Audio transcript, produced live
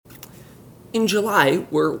In July,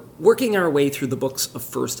 we're working our way through the books of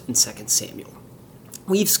 1st and 2nd Samuel.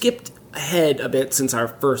 We've skipped ahead a bit since our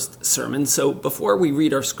first sermon, so before we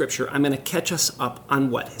read our scripture, I'm going to catch us up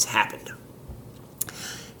on what has happened.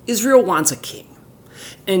 Israel wants a king,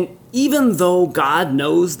 and even though God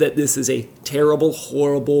knows that this is a terrible,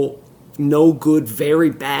 horrible, no good, very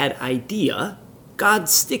bad idea, God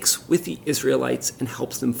sticks with the Israelites and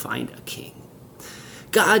helps them find a king.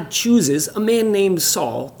 God chooses a man named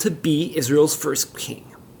Saul to be Israel's first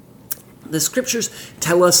king. The scriptures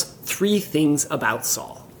tell us 3 things about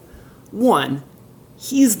Saul. 1,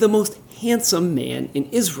 he's the most handsome man in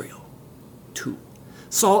Israel. 2,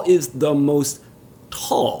 Saul is the most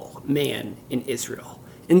tall man in Israel.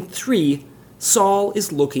 And 3, Saul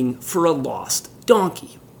is looking for a lost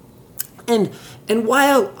donkey. And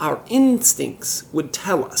while our instincts would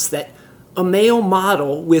tell us that a male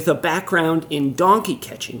model with a background in donkey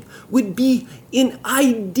catching would be an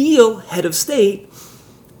ideal head of state,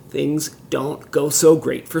 things don't go so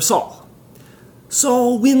great for Saul.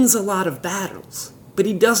 Saul wins a lot of battles, but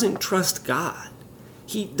he doesn't trust God.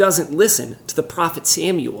 He doesn't listen to the prophet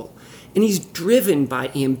Samuel, and he's driven by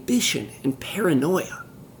ambition and paranoia.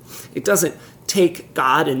 It doesn't take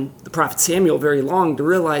God and the prophet Samuel very long to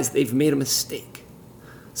realize they've made a mistake.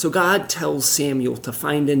 So God tells Samuel to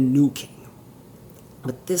find a new king.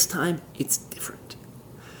 But this time, it's different.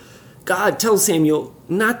 God tells Samuel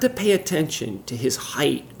not to pay attention to his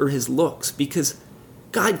height or his looks because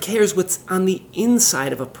God cares what's on the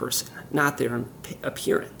inside of a person, not their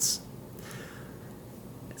appearance.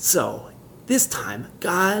 So, this time,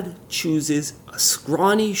 God chooses a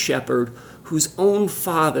scrawny shepherd whose own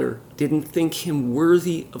father didn't think him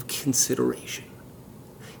worthy of consideration.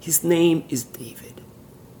 His name is David.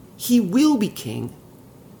 He will be king,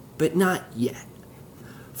 but not yet.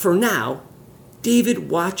 For now, David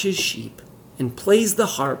watches sheep and plays the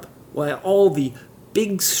harp while all the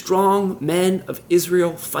big, strong men of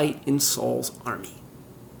Israel fight in Saul's army.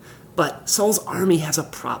 But Saul's army has a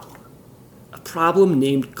problem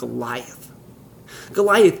named Goliath.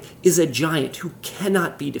 Goliath is a giant who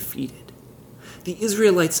cannot be defeated. The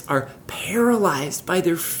Israelites are paralyzed by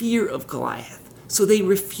their fear of Goliath, so they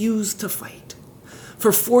refuse to fight.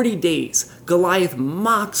 For 40 days, Goliath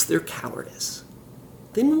mocks their cowardice.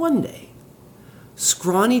 Then one day,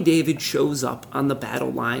 scrawny David shows up on the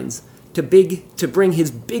battle lines to bring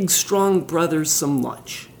his big, strong brothers some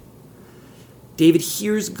lunch. David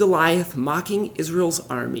hears Goliath mocking Israel's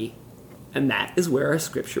army, and that is where our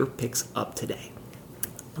scripture picks up today.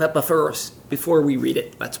 But before we read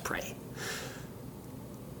it, let's pray.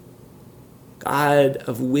 God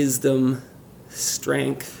of wisdom,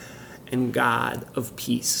 strength, and God of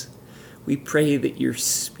peace, we pray that your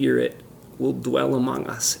Spirit will dwell among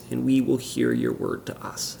us, and we will hear your word to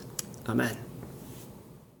us. Amen.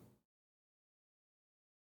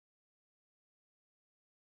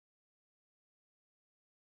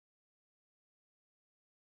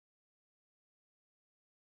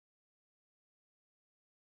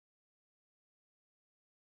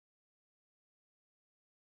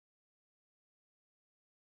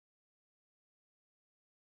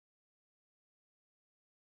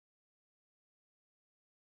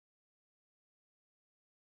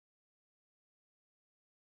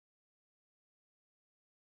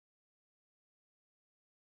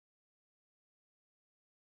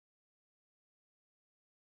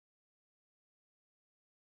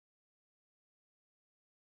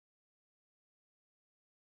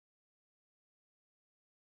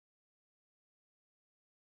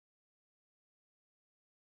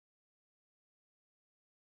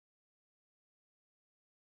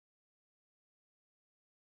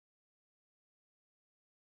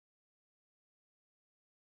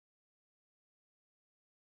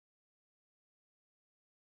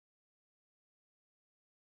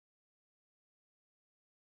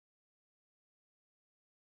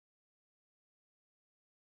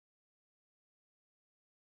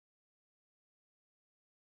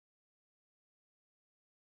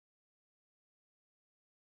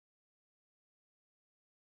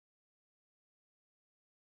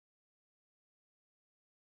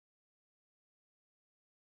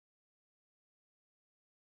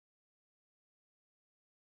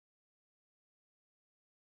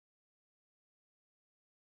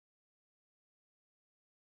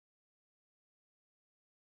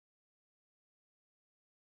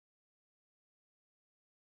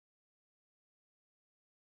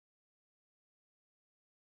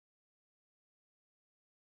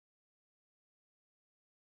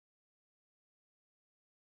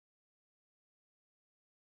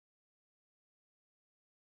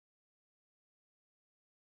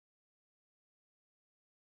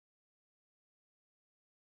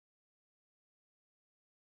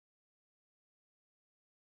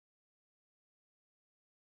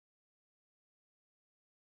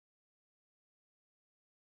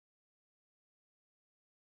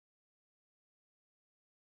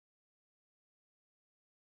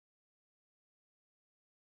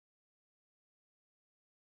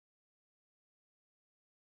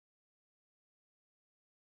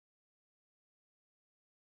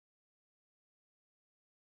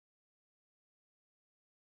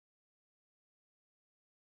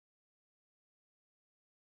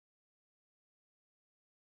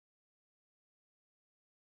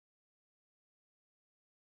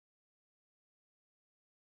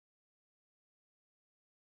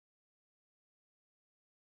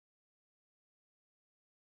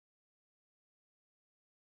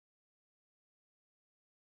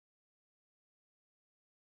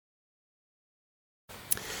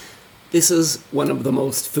 This is one of the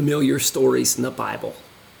most familiar stories in the Bible,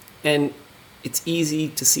 and it's easy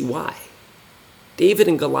to see why. David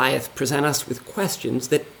and Goliath present us with questions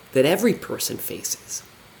that every person faces.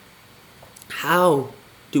 How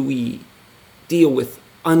do we deal with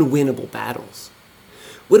unwinnable battles?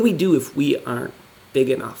 What do we do if we aren't big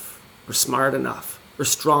enough, or smart enough, or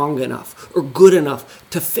strong enough, or good enough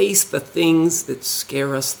to face the things that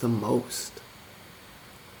scare us the most?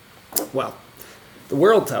 Well, the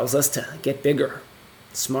world tells us to get bigger,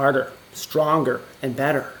 smarter, stronger, and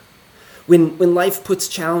better. When life puts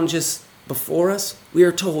challenges before us, we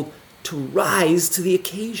are told to rise to the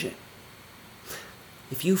occasion.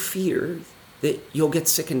 If you fear that you'll get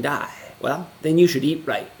sick and die, well, then you should eat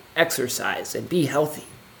right, exercise, and be healthy.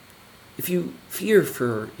 If you fear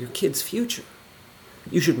for your kids' future,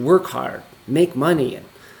 you should work hard, make money, and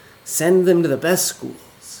send them to the best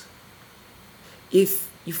schools. If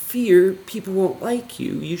you fear people won't like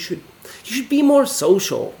you, you should be more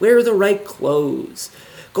social, wear the right clothes,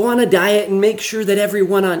 go on a diet, and make sure that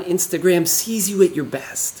everyone on Instagram sees you at your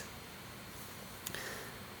best.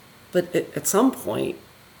 But at some point,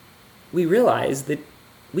 we realize that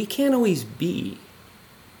we can't always be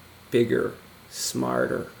bigger,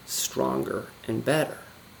 smarter, stronger, and better.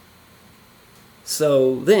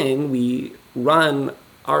 So then we run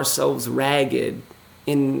ourselves ragged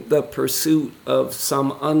in the pursuit of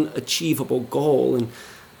some unachievable goal and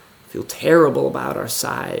feel terrible about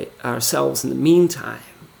ourselves in the meantime.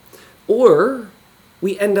 Or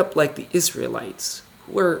we end up like the Israelites,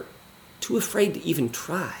 who are too afraid to even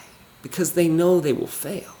try because they know they will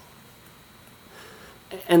fail.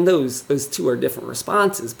 And those two are different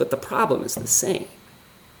responses, but the problem is the same.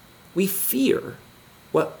 We fear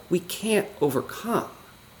what we can't overcome.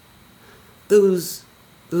 Those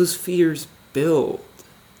fears build.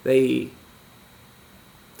 They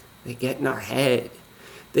get in our head.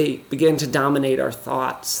 They begin to dominate our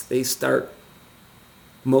thoughts. They start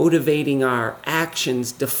motivating our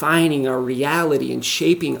actions, defining our reality, and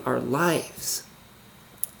shaping our lives.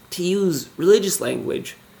 To use religious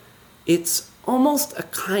language, it's almost a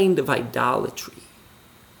kind of idolatry,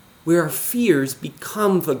 where our fears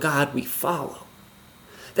become the God we follow.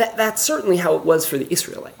 That's certainly how it was for the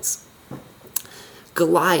Israelites.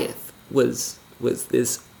 Goliath was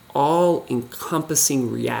this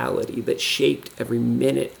all-encompassing reality that shaped every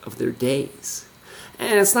minute of their days.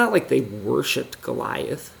 And it's not like they worshipped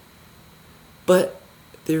Goliath, but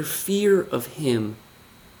their fear of him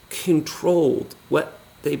controlled what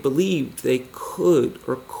they believed they could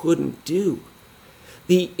or couldn't do.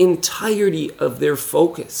 The entirety of their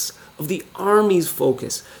focus, of the army's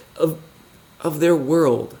focus, of their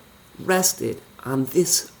world, rested on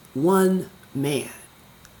this one man.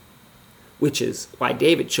 Which is why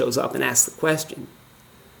David shows up and asks the question,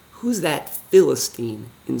 who's that Philistine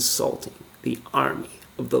insulting the army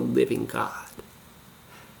of the living God?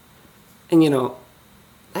 And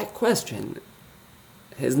that question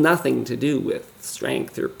has nothing to do with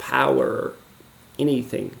strength or power or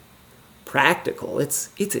anything practical. It's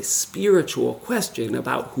a spiritual question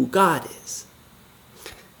about who God is.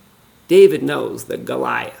 David knows that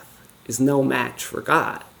Goliath is no match for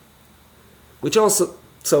God, which also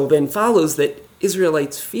then follows that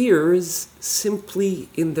Israelites' fear is simply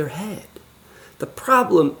in their head. The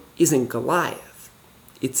problem isn't Goliath,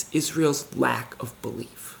 it's Israel's lack of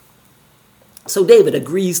belief. So David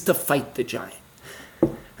agrees to fight the giant.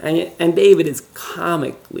 And David is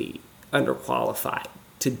comically underqualified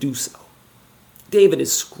to do so. David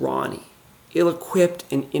is scrawny, ill-equipped,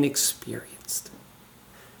 and inexperienced.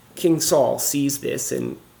 King Saul sees this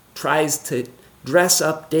and tries to dress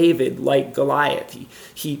up David like Goliath.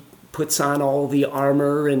 He puts on all the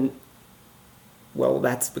armor, and, well,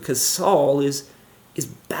 that's because Saul is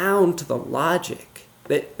bound to the logic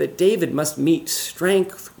that David must meet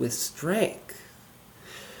strength with strength.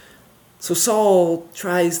 So Saul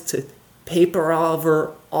tries to paper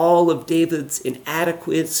over all of David's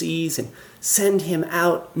inadequacies and send him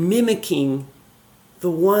out mimicking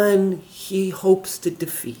the one he hopes to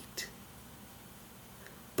defeat.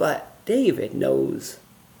 But David knows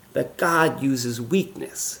that God uses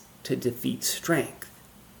weakness to defeat strength.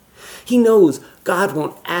 He knows God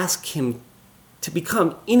won't ask him to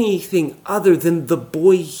become anything other than the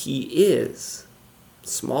boy he is,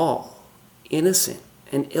 small, innocent,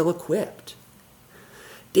 and ill-equipped.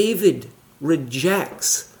 David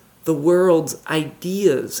rejects the world's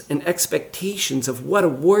ideas and expectations of what a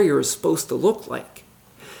warrior is supposed to look like.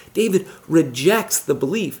 David rejects the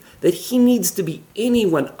belief that he needs to be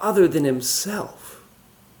anyone other than himself.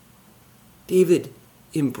 David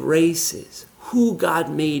embraces who God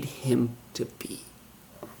made him to be.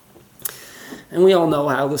 And we all know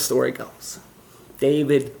how the story goes.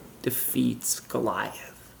 David defeats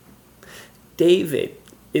Goliath. David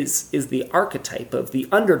is the archetype of the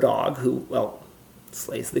underdog who,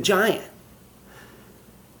 slays the giant.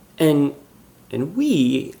 And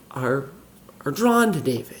we are drawn to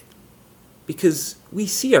David because we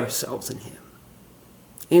see ourselves in him.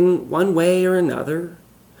 In one way or another,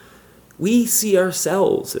 we see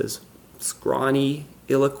ourselves as scrawny,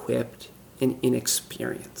 ill-equipped, and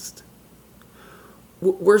inexperienced.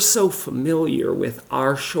 We're so familiar with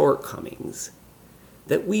our shortcomings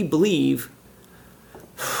that we believe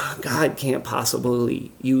God can't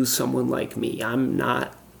possibly use someone like me. I'm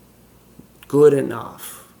not good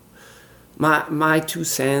enough. My 2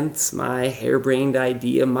 cents, my harebrained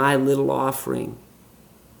idea, my little offering,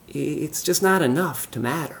 it's just not enough to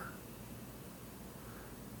matter.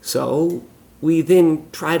 So we then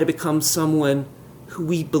try to become someone who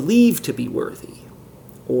we believe to be worthy,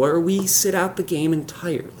 or we sit out the game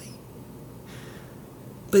entirely.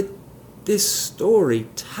 But this story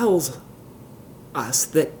tells us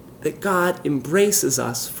that God embraces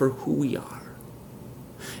us for who we are.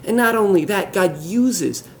 And not only that, God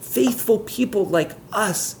uses faithful people like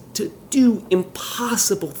us to do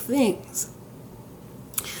impossible things.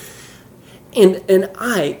 And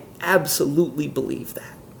I absolutely believe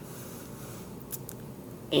that.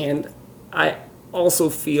 And I also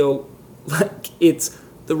feel like it's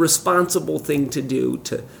the responsible thing to do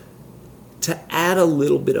to add a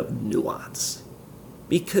little bit of nuance.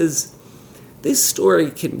 Because this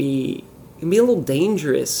story can be a little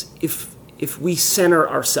dangerous if we center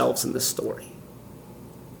ourselves in the story.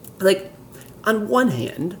 Like, on one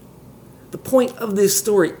hand, the point of this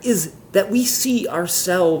story is that we see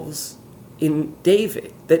ourselves in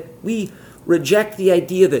David, that we reject the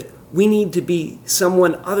idea that we need to be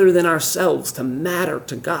someone other than ourselves to matter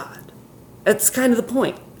to God. That's kind of the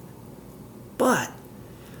point. But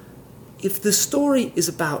if the story is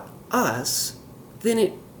about us, then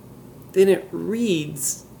it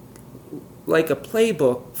reads like a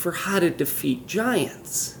playbook for how to defeat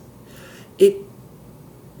giants. It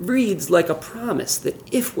reads like a promise that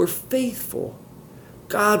if we're faithful,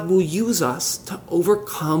 God will use us to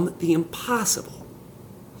overcome the impossible.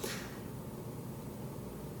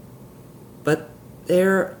 But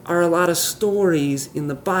there are a lot of stories in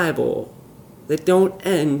the Bible that don't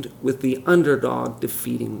end with the underdog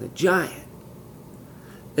defeating the giant.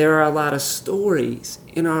 There are a lot of stories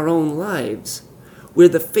in our own lives where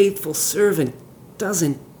the faithful servant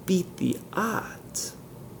doesn't beat the odds.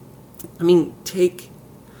 I mean, take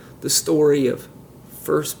the story of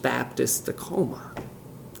First Baptist Tacoma,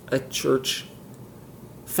 a church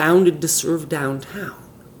founded to serve downtown.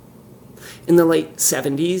 In the late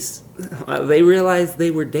 70s, they realized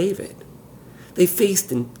they were David. They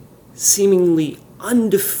faced an seemingly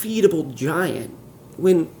undefeatable giant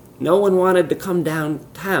when no one wanted to come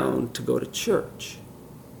downtown to go to church.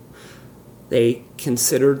 They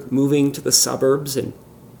considered moving to the suburbs and,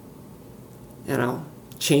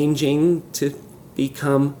 changing to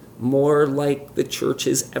become more like the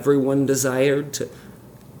churches everyone desired, to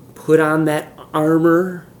put on that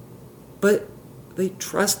armor. But they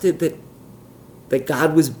trusted that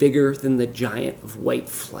God was bigger than the giant of white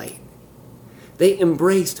flight. They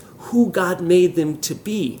embraced who God made them to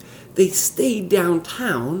be. They stayed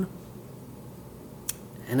downtown,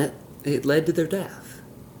 and it led to their death.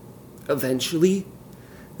 Eventually,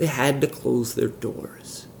 they had to close their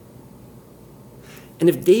doors. And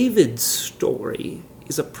if David's story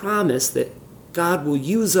is a promise that God will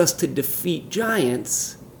use us to defeat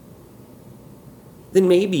giants, then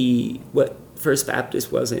maybe what First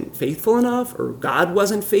Baptist wasn't faithful enough, or God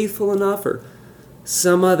wasn't faithful enough, or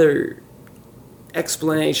some other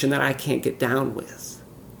explanation that I can't get down with.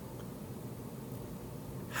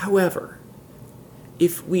 However,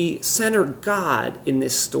 if we center God in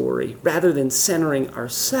this story rather than centering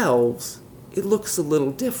ourselves, it looks a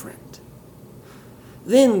little different.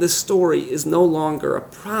 Then the story is no longer a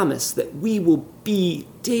promise that we will be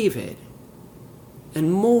David,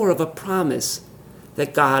 and more of a promise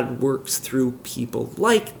that God works through people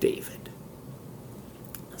like David.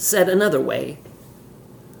 Said another way,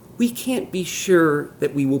 we can't be sure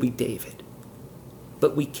that we will be David,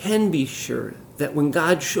 but we can be sure that when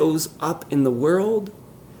God shows up in the world,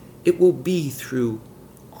 it will be through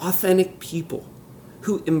authentic people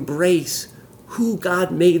who embrace who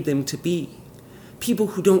God made them to be. People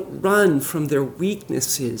who don't run from their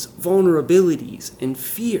weaknesses, vulnerabilities, and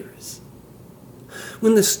fears.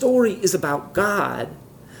 When the story is about God,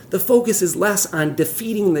 the focus is less on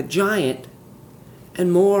defeating the giant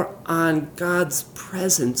and more on God's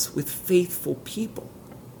presence with faithful people.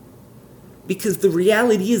 Because the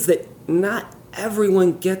reality is that not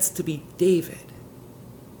everyone gets to be David.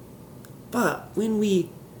 But when we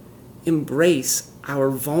embrace our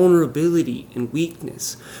vulnerability and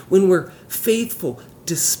weakness, when we're faithful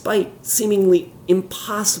despite seemingly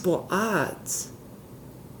impossible odds,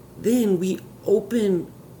 then we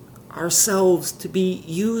open ourselves to be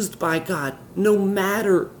used by God no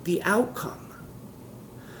matter the outcome.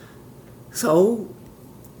 So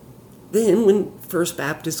then when First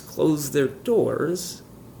Baptist closed their doors,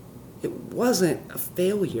 it wasn't a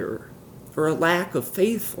failure or a lack of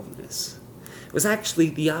faithfulness. It was actually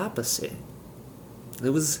the opposite. It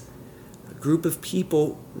was a group of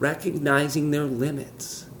people recognizing their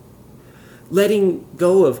limits, letting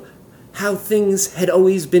go of how things had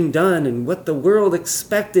always been done and what the world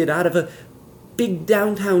expected out of a big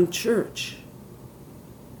downtown church,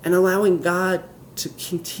 and allowing God to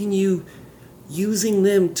continue using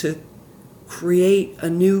them to create a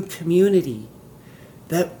new community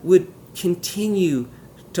that would continue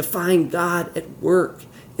to find God at work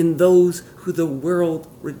in those who the world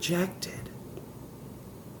rejected.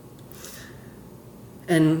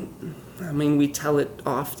 And we tell it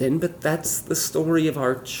often, but that's the story of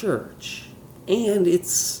our church. And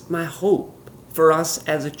it's my hope for us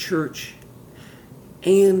as a church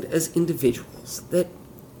and as individuals that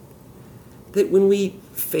when we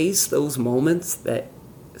face those moments that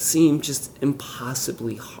seem just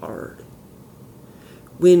impossibly hard,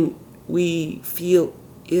 when we feel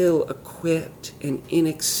ill-equipped and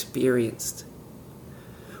inexperienced,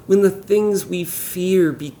 when the things we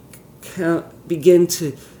fear begin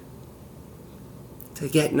to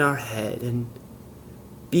get in our head and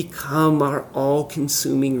become our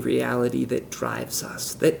all-consuming reality that drives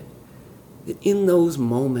us, that in those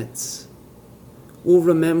moments we'll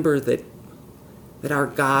remember that our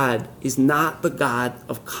God is not the God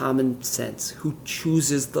of common sense who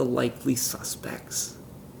chooses the likely suspects.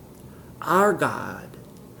 Our God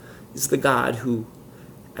is the God who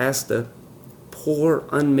asked a poor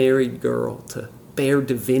unmarried girl to bear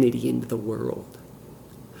divinity into the world.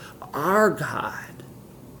 Our God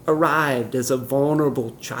arrived as a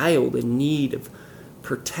vulnerable child in need of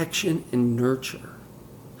protection and nurture.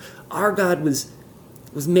 Our God was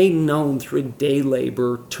made known through a day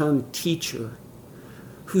laborer turned teacher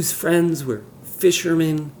whose friends were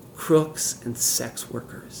fishermen, crooks, and sex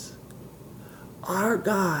workers. Our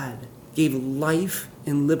God gave life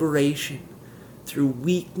and liberation through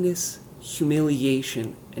weakness,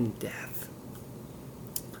 humiliation, and death.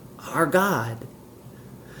 Our God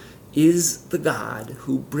is the God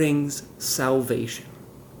who brings salvation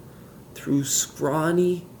through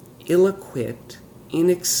scrawny, ill-equipped,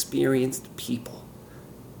 inexperienced people,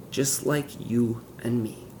 just like you and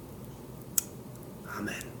me.